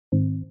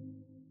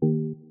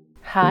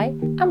Hi,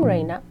 I'm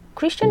Reina,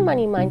 Christian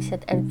money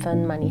mindset and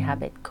fun money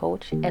habit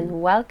coach,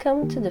 and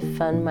welcome to the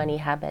Fun Money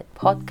Habit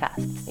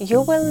podcast.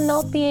 You will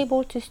not be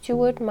able to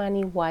steward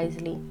money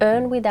wisely,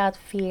 earn without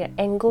fear,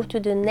 and go to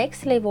the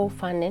next level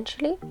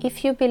financially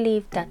if you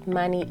believe that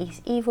money is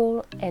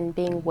evil and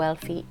being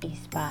wealthy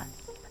is bad.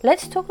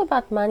 Let's talk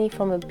about money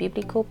from a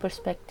biblical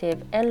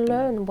perspective and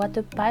learn what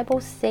the Bible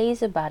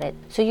says about it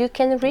so you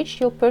can reach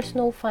your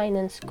personal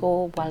finance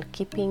goal while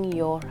keeping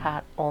your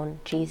heart on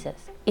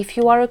Jesus. If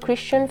you are a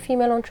Christian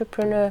female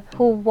entrepreneur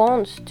who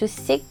wants to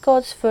seek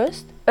God's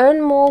first,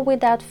 earn more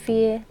without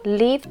fear,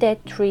 live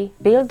debt-free,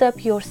 build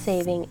up your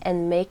saving,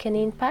 and make an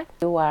impact,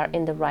 you are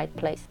in the right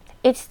place.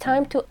 It's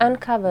time to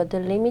uncover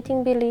the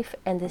limiting belief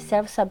and the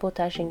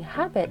self-sabotaging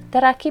habit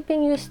that are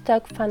keeping you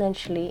stuck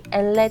financially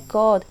and let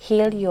God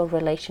heal your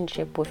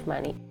relationship with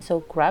money.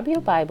 So grab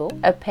your Bible,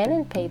 a pen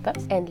and paper,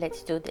 and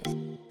let's do this.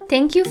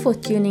 Thank you for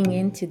tuning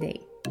in today.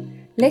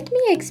 Let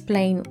me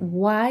explain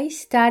why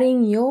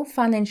starting your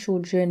financial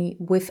journey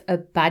with a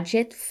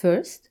budget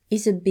first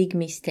is a big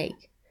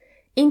mistake.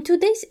 In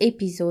today's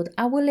episode,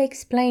 I will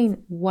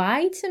explain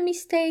why it's a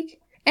mistake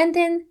and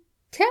then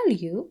tell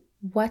you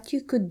what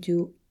you could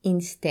do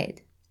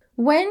instead.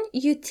 When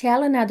you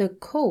tell another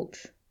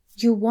coach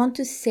you want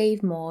to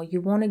save more,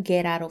 you want to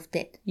get out of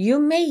debt, you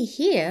may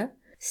hear,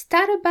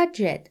 start a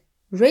budget,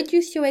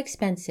 reduce your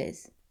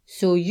expenses.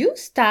 So you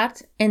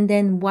start, and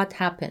then what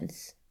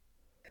happens?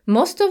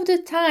 Most of the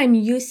time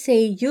you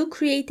say you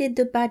created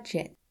the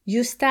budget,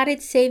 you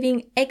started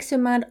saving X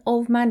amount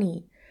of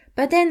money,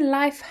 but then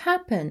life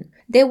happened.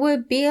 There were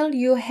bills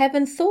you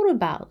haven't thought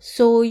about,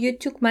 so you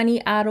took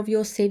money out of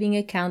your saving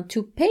account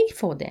to pay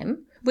for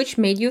them, which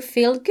made you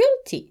feel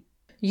guilty.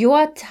 You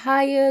are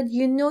tired,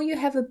 you know you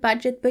have a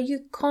budget, but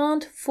you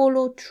can't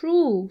follow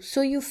through,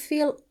 so you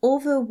feel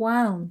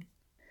overwhelmed.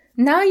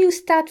 Now you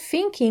start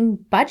thinking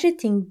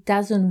budgeting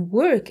doesn't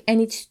work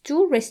and it's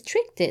too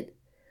restricted.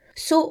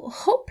 So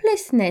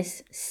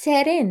hopelessness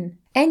set in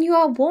and you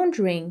are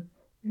wondering,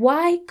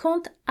 why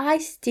can't I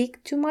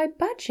stick to my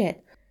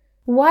budget?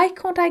 Why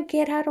can't I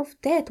get out of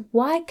debt?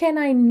 Why can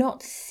I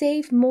not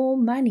save more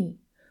money?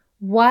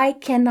 Why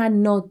can I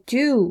not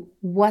do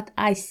what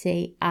I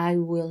say I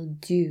will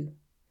do?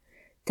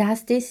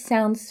 Does this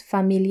sound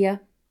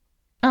familiar?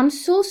 I'm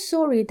so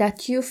sorry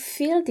that you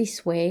feel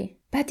this way,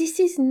 but this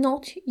is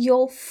not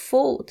your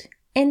fault,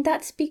 and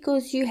that's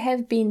because you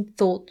have been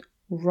taught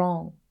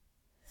wrong.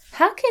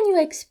 How can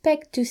you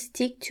expect to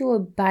stick to a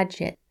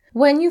budget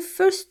when you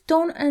first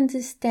don't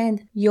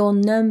understand your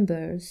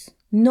numbers,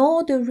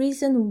 nor the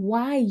reason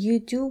why you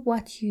do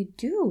what you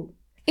do?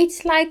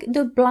 It's like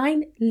the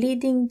blind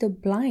leading the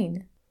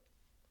blind.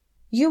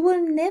 You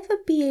will never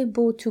be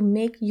able to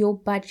make your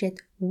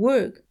budget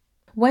work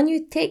when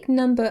you take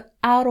number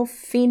out of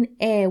thin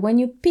air, when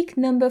you pick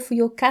number for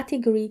your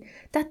category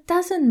that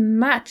doesn't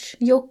match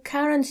your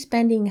current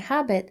spending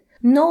habit,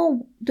 nor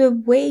the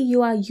way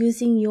you are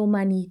using your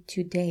money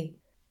today.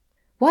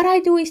 What I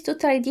do is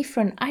totally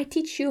different. I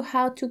teach you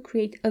how to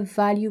create a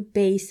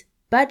value-based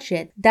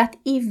budget that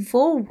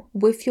evolves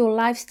with your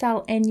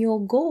lifestyle and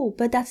your goal,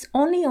 but that's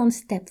only on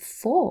step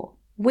 4.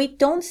 We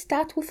don't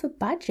start with a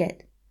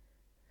budget.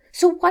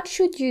 So what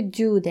should you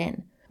do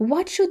then?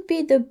 What should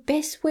be the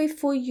best way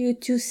for you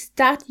to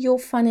start your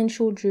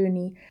financial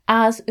journey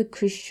as a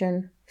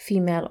Christian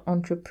female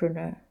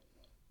entrepreneur?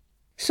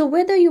 So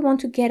whether you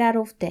want to get out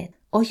of debt,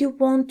 or you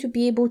want to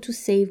be able to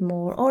save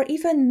more, or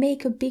even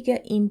make a bigger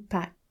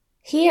impact,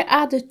 here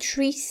are the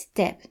 3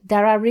 steps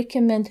that I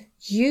recommend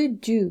you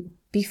do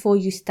before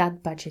you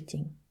start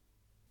budgeting.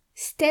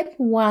 Step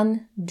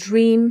 1,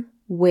 dream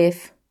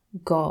with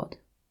God.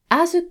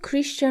 As a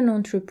Christian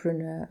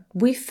entrepreneur,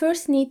 we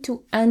first need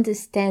to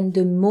understand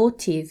the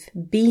motive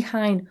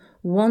behind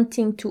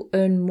wanting to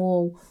earn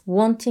more,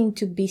 wanting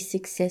to be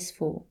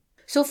successful.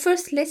 So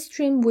first, let's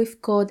dream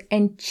with God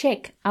and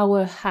check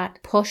our heart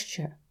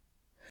posture.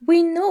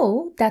 We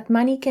know that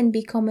money can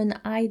become an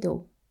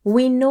idol.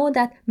 We know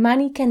that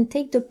money can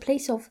take the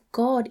place of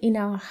God in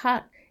our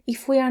heart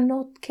if we are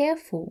not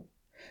careful.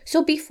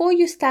 So before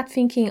you start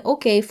thinking,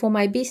 okay, for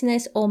my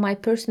business or my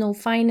personal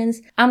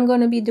finance, I'm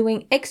going to be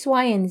doing X,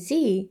 Y, and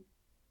Z,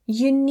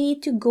 you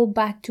need to go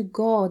back to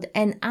God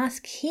and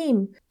ask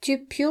Him to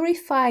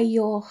purify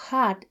your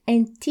heart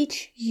and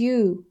teach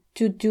you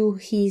to do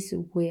His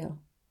will.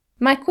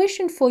 My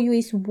question for you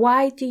is,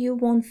 why do you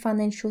want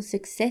financial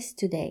success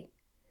today?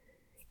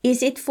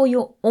 Is it for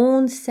your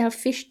own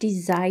selfish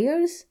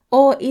desires,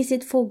 or is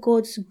it for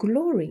God's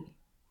glory?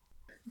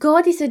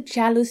 God is a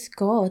jealous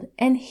God,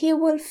 and He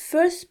will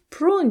first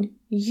prune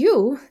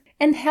you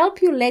and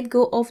help you let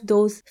go of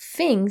those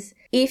things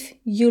if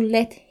you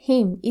let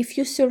Him. If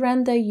you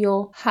surrender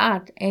your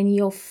heart and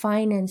your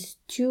finance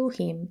to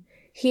Him,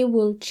 He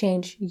will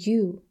change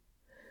you.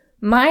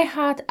 My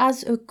heart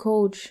as a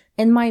coach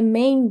and my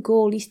main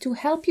goal is to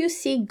help you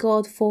see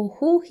God for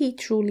who He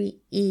truly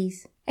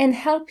is and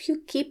help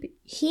you keep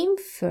Him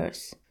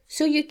first,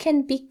 so you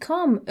can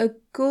become a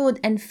good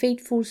and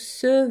faithful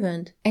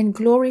servant and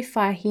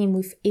glorify Him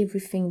with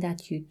everything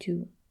that you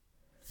do.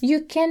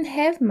 You can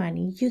have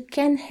money, you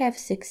can have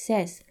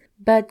success,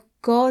 but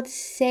God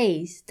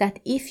says that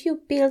if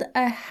you build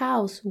a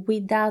house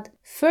without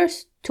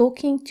first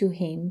talking to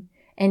Him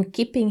and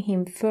keeping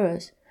Him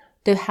first,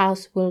 the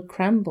house will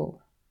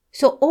crumble.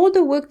 So all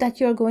the work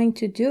that you're going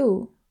to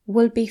do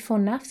will be for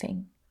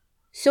nothing.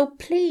 So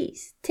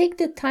please take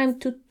the time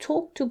to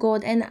talk to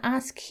God and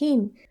ask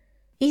Him,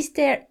 is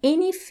there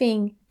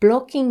anything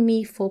blocking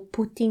me for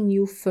putting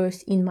you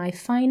first in my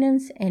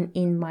finance and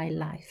in my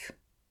life?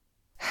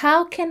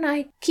 How can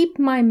I keep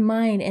my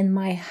mind and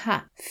my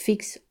heart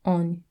fixed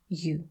on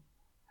you?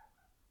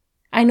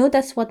 I know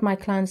that's what my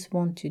clients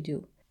want to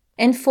do.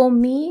 And for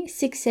me,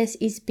 success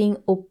is being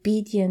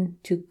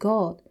obedient to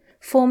God.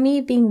 For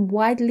me, being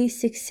widely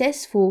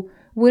successful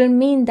will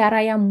mean that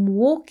I am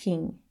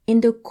walking in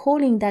the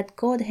calling that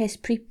God has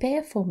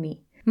prepared for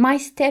me. My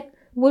step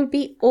will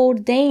be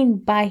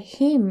ordained by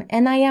Him,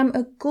 and I am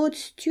a good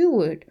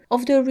steward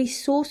of the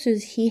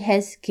resources He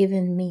has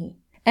given me.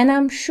 And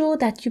I'm sure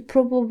that you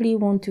probably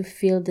want to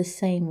feel the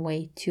same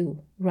way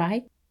too,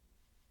 right?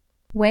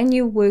 When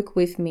you work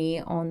with me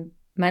on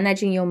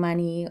managing your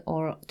money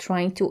or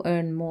trying to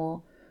earn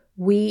more,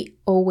 we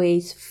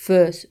always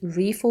first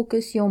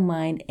refocus your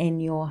mind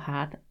and your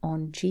heart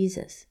on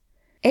Jesus.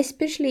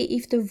 Especially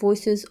if the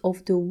voices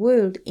of the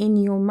world in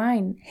your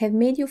mind have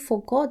made you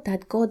forget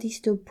that God is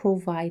the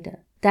provider,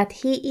 that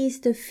He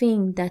is the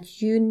thing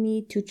that you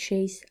need to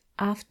chase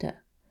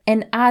after.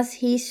 And as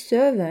His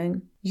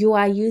servant, you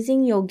are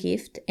using your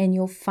gift and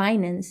your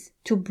finance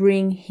to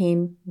bring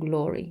Him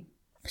glory.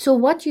 So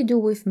what you do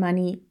with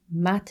money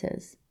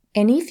matters.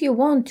 And if you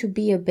want to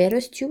be a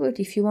better steward,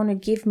 if you want to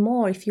give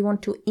more, if you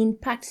want to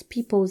impact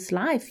people's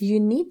life, you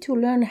need to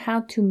learn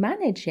how to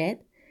manage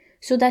it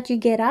so that you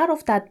get out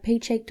of that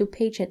paycheck to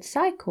paycheck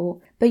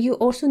cycle. But you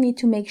also need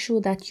to make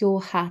sure that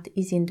your heart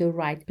is in the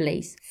right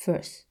place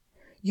first.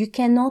 You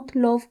cannot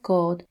love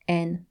God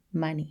and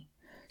money.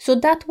 So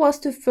that was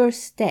the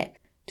first step.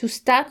 To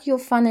start your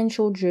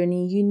financial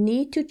journey, you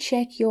need to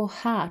check your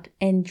heart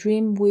and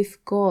dream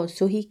with God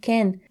so He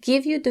can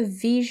give you the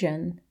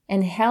vision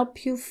and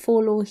help you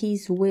follow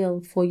His will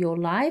for your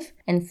life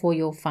and for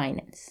your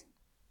finance.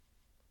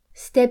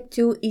 Step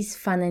 2 is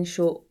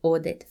financial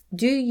audit.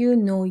 Do you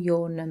know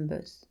your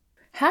numbers?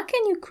 How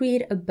can you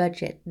create a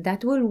budget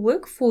that will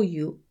work for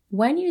you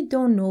when you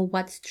don't know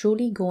what's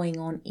truly going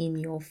on in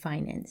your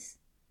finance?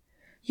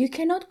 You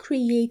cannot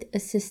create a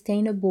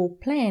sustainable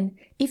plan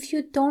if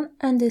you don't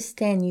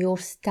understand your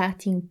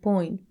starting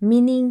point,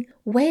 meaning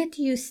where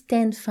do you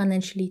stand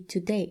financially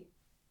today?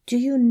 Do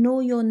you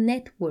know your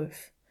net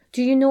worth?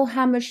 Do you know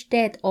how much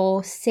debt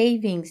or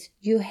savings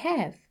you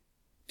have?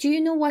 Do you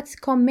know what's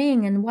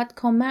coming and what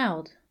come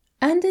out?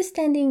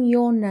 Understanding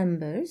your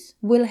numbers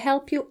will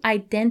help you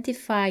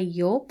identify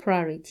your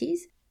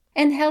priorities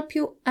and help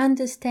you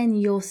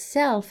understand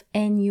yourself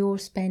and your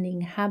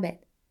spending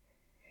habit.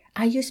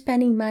 Are you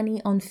spending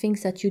money on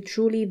things that you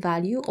truly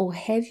value, or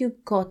have you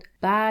got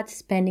bad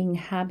spending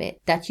habits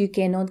that you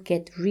cannot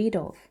get rid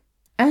of?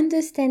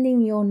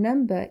 Understanding your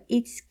number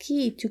is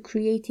key to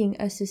creating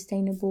a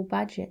sustainable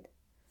budget.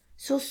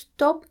 So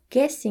stop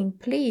guessing,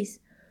 please.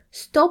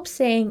 Stop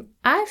saying,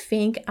 I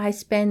think I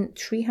spent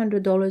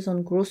 $300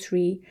 on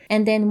grocery,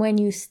 and then when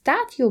you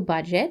start your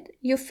budget,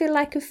 you feel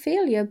like a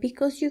failure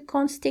because you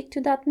can't stick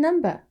to that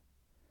number.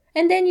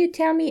 And then you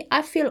tell me,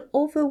 I feel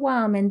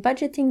overwhelmed and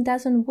budgeting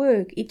doesn't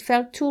work. It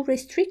felt too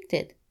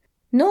restricted.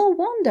 No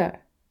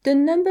wonder. The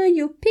number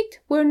you picked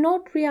were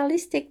not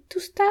realistic to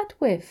start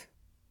with.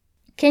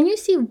 Can you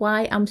see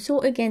why I'm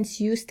so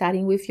against you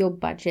starting with your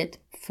budget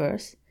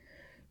first?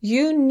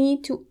 You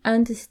need to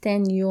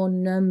understand your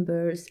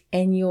numbers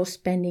and your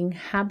spending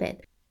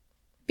habit.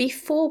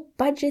 Before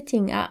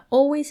budgeting, I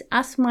always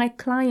ask my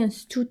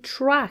clients to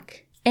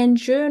track and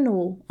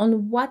journal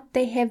on what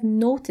they have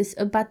noticed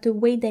about the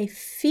way they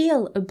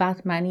feel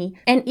about money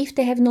and if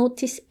they have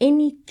noticed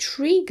any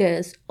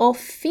triggers or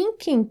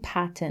thinking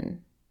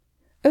pattern.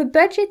 A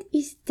budget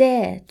is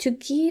there to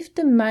give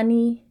the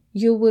money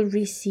you will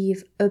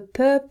receive a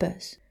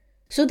purpose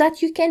so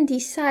that you can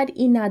decide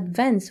in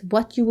advance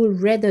what you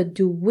would rather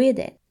do with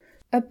it.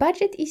 A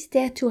budget is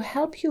there to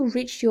help you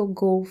reach your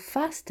goal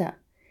faster.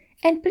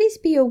 And please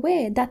be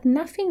aware that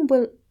nothing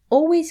will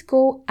always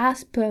go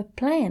as per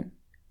plan.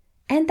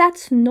 And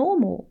that's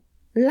normal.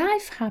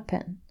 Life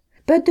happens.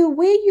 But the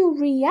way you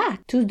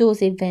react to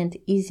those events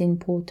is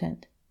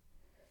important.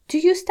 Do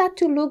you start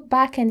to look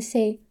back and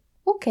say,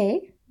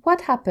 okay,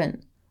 what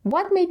happened?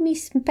 What made me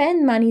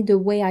spend money the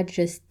way I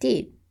just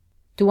did?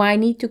 Do I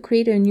need to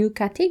create a new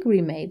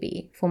category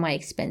maybe for my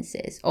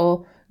expenses?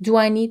 Or do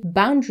I need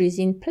boundaries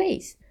in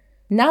place?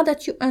 Now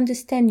that you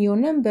understand your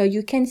number,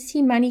 you can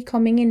see money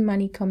coming in,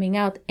 money coming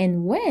out,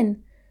 and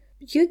when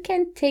you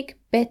can take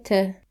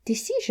better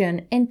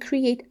decision and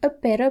create a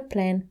better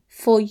plan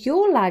for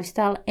your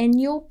lifestyle and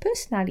your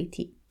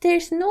personality.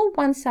 There's no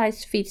one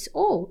size fits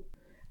all.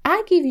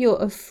 I give you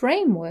a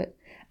framework.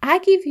 I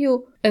give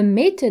you a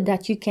method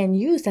that you can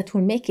use that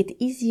will make it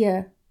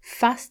easier,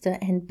 faster,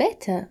 and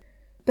better.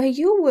 But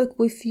you work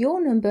with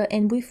your number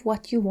and with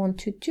what you want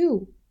to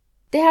do.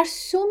 There are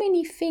so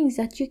many things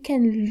that you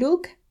can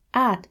look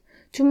at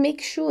to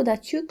make sure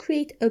that you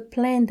create a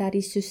plan that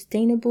is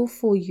sustainable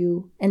for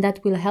you and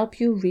that will help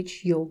you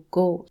reach your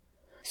goals.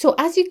 So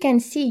as you can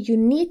see, you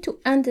need to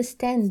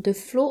understand the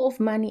flow of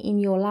money in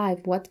your life,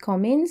 what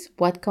comes in,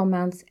 what comes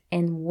out,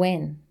 and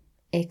when,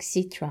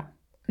 etc.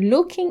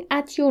 Looking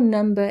at your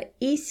number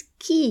is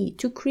key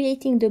to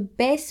creating the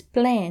best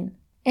plan.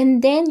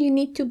 And then you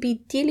need to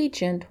be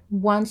diligent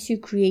once you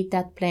create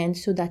that plan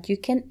so that you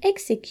can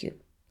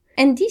execute.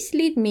 And this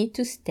leads me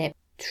to step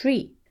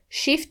 3,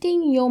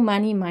 shifting your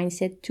money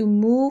mindset to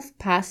move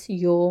past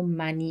your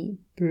money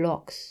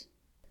blocks.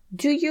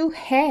 Do you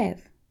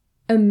have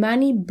a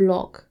money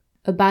block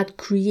about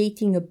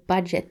creating a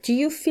budget? Do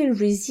you feel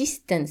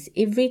resistance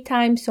every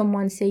time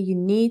someone says you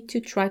need to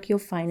track your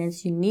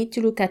finance, you need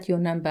to look at your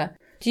number?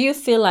 Do you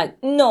feel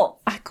like, no,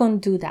 I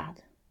can't do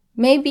that?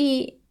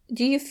 Maybe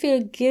do you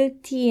feel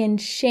guilty and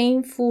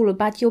shameful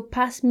about your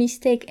past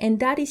mistake and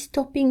that is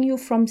stopping you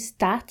from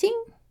starting?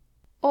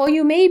 Or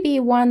you may be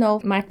one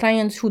of my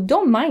clients who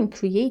don't mind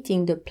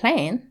creating the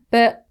plan,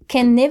 but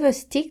can never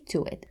stick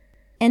to it.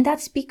 And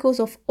that's because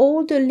of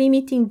all the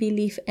limiting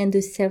belief and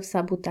the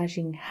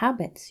self-sabotaging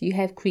habits you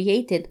have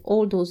created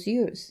all those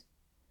years.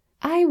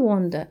 I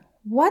wonder,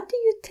 what do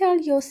you tell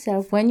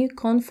yourself when you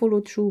can't follow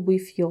through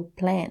with your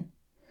plan?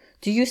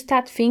 Do you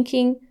start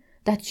thinking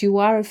that you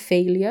are a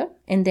failure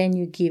and then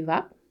you give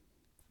up?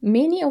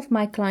 Many of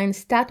my clients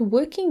start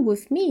working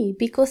with me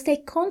because they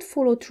can't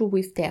follow through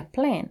with their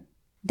plan.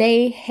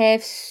 They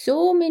have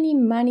so many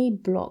money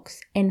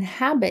blocks and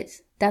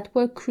habits that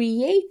were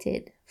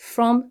created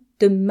from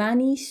the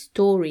money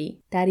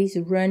story that is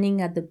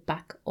running at the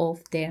back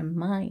of their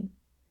mind.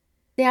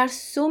 There are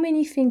so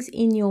many things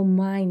in your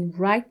mind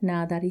right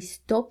now that is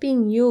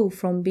stopping you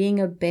from being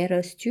a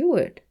better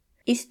steward.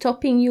 It's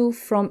stopping you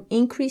from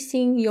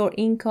increasing your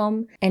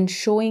income and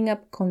showing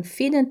up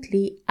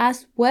confidently,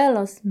 as well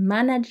as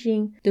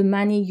managing the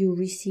money you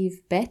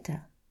receive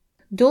better.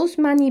 Those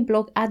money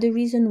blocks are the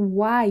reason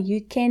why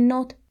you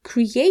cannot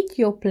create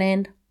your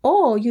plan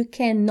or you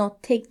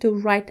cannot take the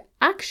right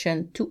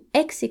action to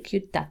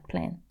execute that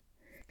plan.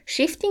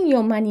 Shifting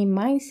your money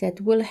mindset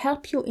will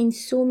help you in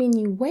so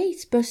many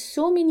ways, but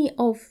so many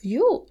of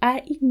you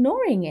are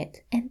ignoring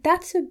it, and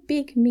that's a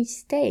big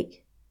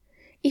mistake.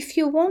 If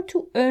you want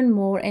to earn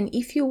more and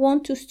if you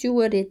want to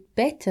steward it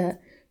better,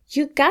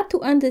 you got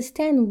to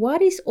understand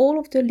what is all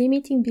of the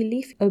limiting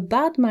belief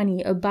about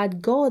money,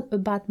 about God,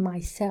 about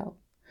myself.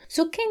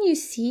 So can you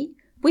see,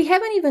 we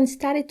haven't even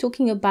started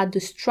talking about the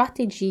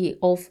strategy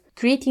of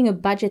creating a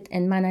budget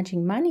and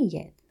managing money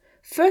yet.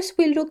 First,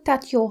 we looked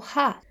at your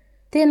heart,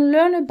 then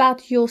learn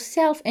about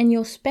yourself and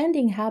your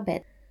spending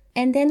habit,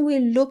 and then we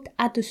looked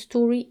at the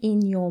story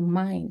in your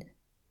mind.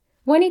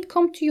 When it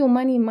comes to your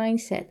money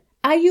mindset,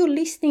 are you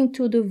listening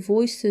to the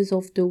voices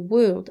of the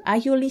world? Are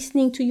you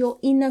listening to your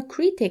inner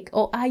critic,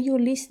 or are you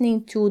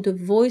listening to the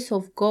voice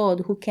of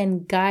God who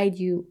can guide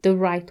you the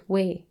right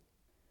way?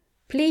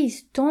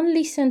 Please don't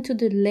listen to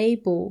the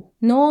label,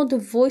 nor the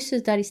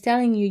voices that is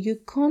telling you you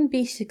can't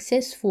be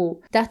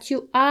successful, that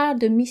you are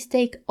the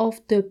mistake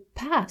of the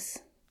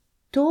past.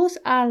 Those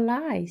are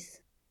lies.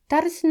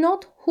 That is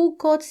not who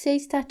God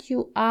says that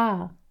you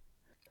are.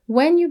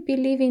 When you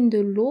believe in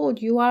the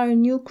Lord, you are a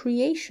new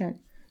creation.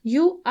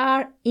 You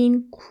are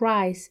in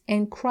Christ,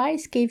 and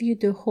Christ gave you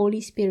the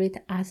Holy Spirit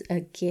as a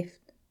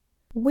gift.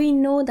 We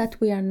know that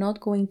we are not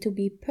going to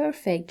be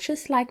perfect.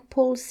 Just like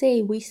Paul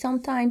said, we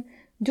sometimes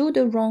do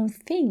the wrong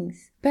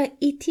things, but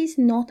it is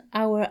not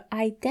our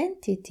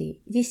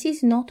identity. This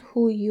is not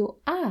who you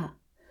are.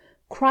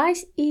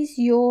 Christ is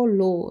your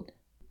Lord,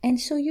 and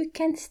so you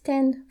can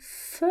stand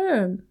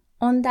firm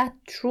on that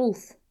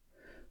truth.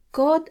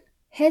 God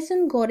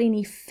hasn't got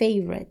any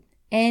favorite,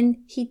 and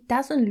He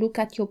doesn't look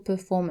at your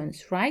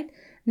performance, right?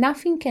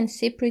 Nothing can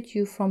separate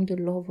you from the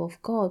love of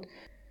God.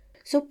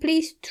 So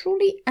please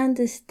truly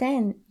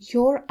understand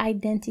your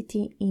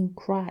identity in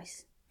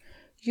Christ.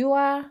 You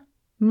are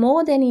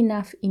more than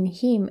enough in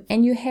Him,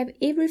 and you have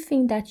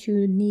everything that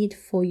you need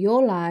for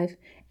your life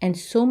and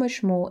so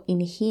much more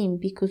in Him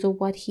because of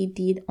what He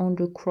did on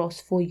the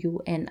cross for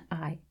you and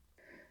I.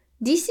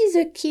 This is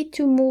a key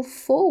to move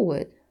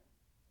forward.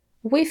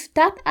 With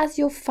that as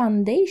your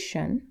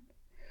foundation,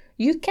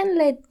 you can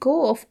let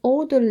go of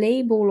all the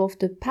label of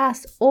the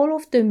past, all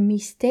of the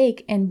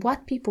mistake and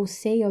what people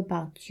say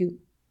about you.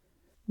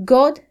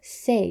 God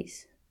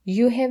says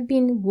you have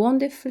been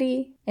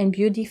wonderfully and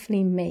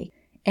beautifully made.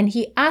 And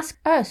He asks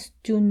us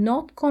to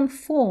not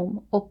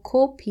conform or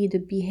copy the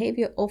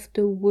behavior of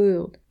the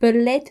world, but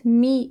let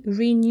me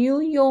renew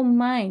your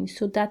mind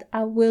so that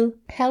I will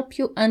help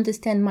you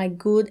understand my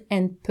good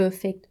and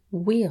perfect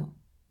will.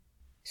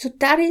 So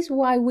that is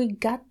why we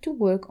got to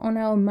work on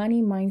our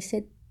money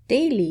mindset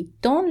daily.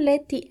 Don't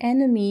let the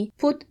enemy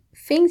put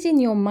things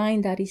in your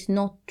mind that is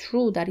not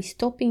true, that is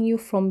stopping you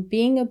from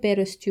being a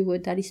better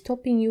steward, that is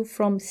stopping you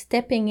from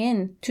stepping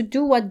in to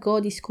do what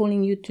God is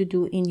calling you to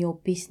do in your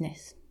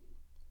business.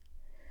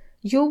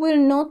 You will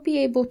not be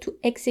able to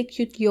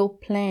execute your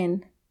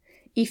plan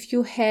if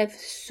you have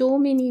so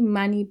many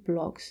money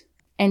blocks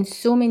and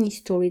so many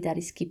stories that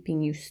is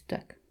keeping you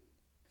stuck.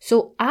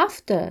 So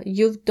after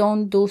you've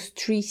done those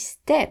 3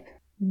 steps,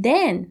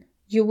 then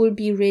you will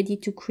be ready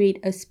to create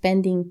a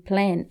spending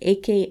plan,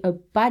 aka a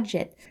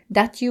budget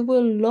that you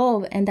will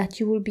love and that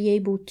you will be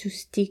able to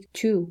stick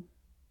to.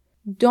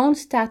 Don't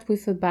start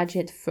with a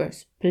budget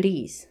first,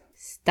 please.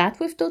 Start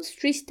with those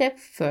 3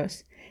 steps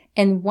first.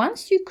 And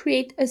once you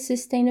create a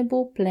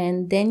sustainable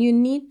plan, then you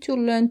need to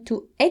learn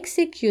to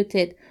execute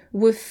it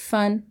with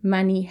fun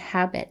money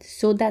habits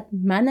so that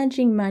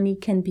managing money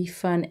can be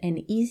fun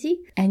and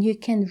easy and you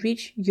can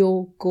reach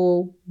your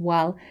goal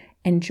while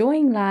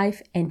enjoying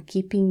life and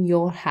keeping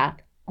your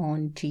heart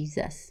on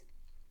Jesus.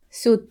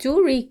 So to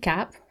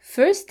recap,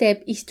 first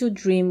step is to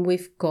dream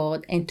with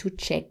God and to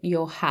check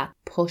your heart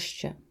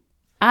posture.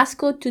 Ask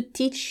God to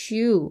teach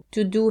you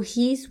to do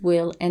His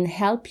will and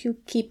help you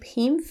keep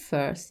Him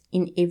first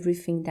in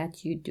everything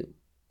that you do.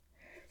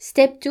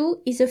 Step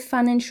 2 is a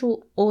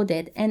financial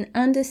audit and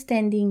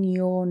understanding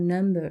your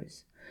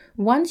numbers.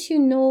 Once you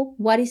know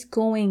what is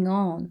going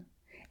on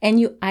and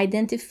you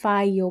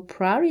identify your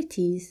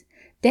priorities,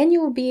 then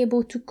you will be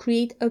able to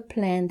create a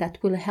plan that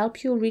will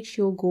help you reach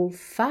your goal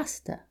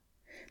faster.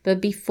 But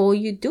before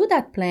you do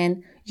that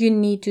plan, you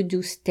need to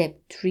do step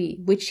 3,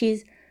 which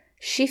is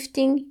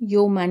shifting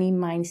your money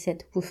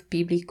mindset with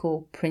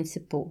biblical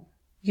principle.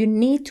 You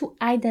need to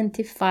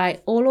identify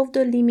all of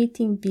the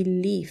limiting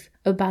beliefs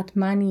about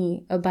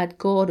money, about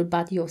God,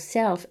 about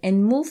yourself,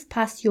 and move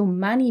past your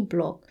money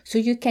block so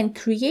you can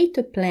create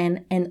a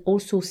plan and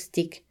also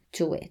stick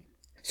to it.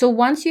 So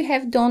once you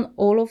have done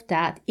all of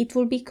that, it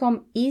will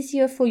become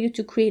easier for you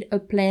to create a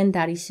plan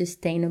that is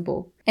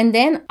sustainable. And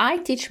then I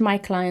teach my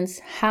clients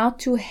how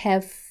to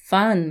have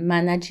fun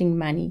managing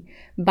money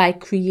by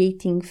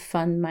creating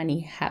fun money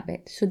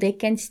habits so they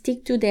can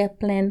stick to their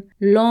plan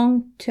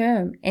long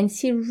term and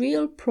see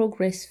real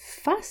progress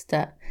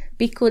faster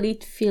because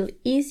it feels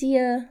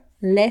easier,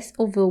 less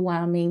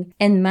overwhelming,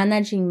 and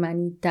managing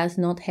money does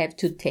not have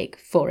to take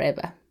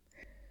forever.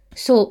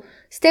 So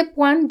step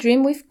 1,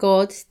 dream with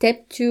God.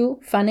 Step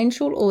 2,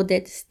 financial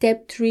audit.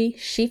 Step 3,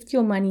 shift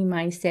your money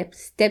mindset.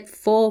 Step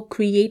 4,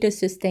 create a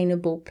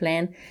sustainable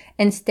plan.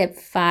 And step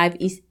 5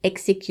 is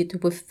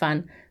execute with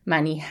fun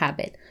money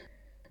habit.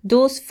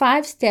 Those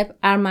 5 steps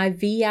are my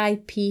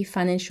VIP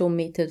financial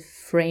method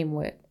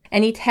framework.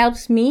 And it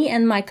helps me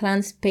and my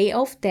clients pay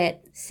off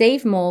debt,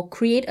 save more,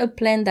 create a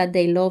plan that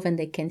they love and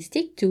they can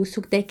stick to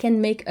so they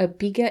can make a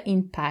bigger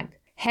impact,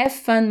 have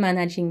fun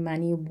managing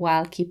money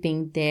while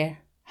keeping their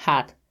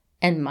heart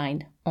and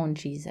mind on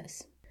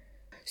Jesus.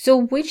 So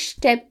which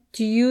step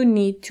do you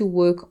need to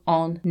work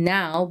on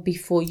now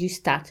before you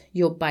start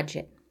your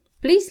budget?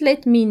 Please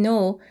let me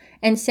know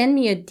and send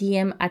me a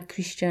DM at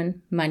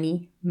Christian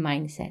Money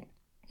Mindset.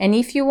 And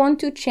if you want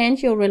to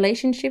change your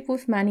relationship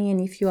with money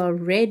and if you are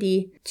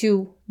ready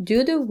to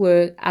do the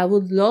work, I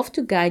would love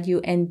to guide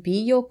you and be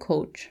your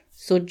coach.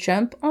 So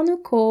jump on a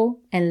call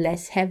and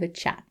let's have a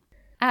chat.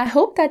 I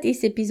hope that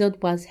this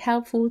episode was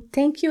helpful.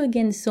 Thank you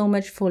again so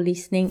much for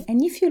listening.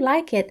 And if you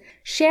like it,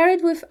 share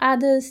it with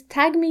others,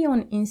 tag me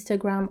on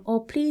Instagram,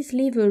 or please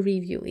leave a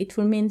review. It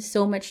will mean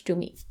so much to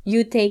me.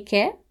 You take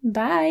care.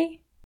 Bye.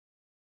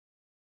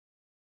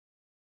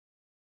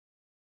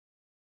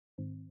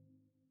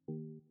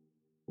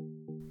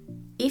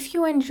 If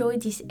you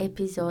enjoyed this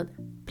episode,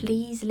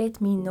 please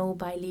let me know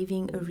by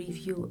leaving a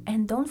review.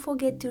 And don't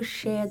forget to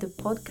share the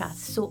podcast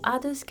so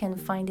others can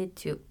find it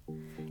too.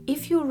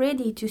 If you're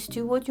ready to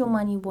steward your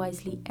money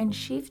wisely and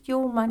shift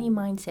your money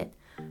mindset,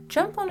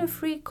 jump on a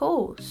free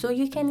call so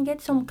you can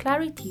get some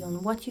clarity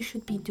on what you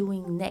should be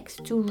doing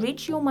next to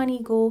reach your money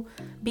goal,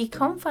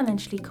 become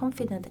financially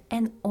confident,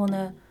 and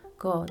honor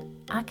God.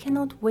 I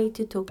cannot wait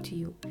to talk to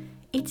you.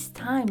 It's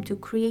time to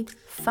create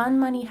fun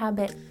money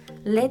habits,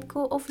 let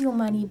go of your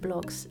money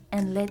blocks,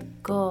 and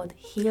let God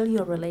heal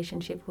your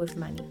relationship with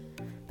money.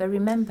 But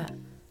remember,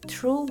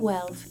 true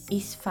wealth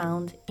is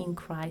found in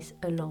Christ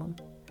alone.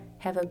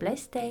 Have a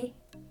blessed day.